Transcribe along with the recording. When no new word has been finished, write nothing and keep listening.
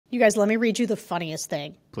You guys, let me read you the funniest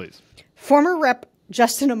thing. Please. Former Rep.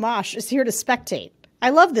 Justin Amash is here to spectate. I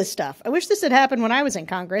love this stuff. I wish this had happened when I was in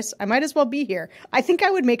Congress. I might as well be here. I think I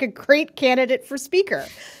would make a great candidate for speaker.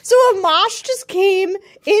 So Amash just came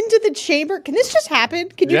into the chamber. Can this just happen?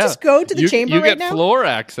 Can you just go to the chamber right now? You get floor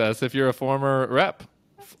access if you're a former rep.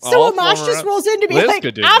 So Amash just rolls in to be like,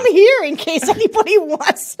 I'm here in case anybody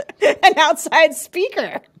wants an outside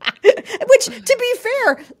speaker. Which, to be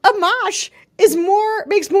fair, Amash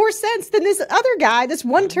makes more sense than this other guy, this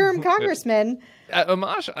one-term congressman.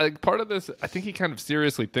 Amash, part of this, I think he kind of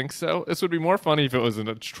seriously thinks so. This would be more funny if it wasn't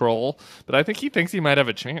a troll, but I think he thinks he might have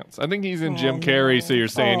a chance. I think he's in Jim Carrey, so you're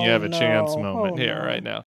saying you have a chance moment here right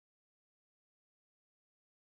now.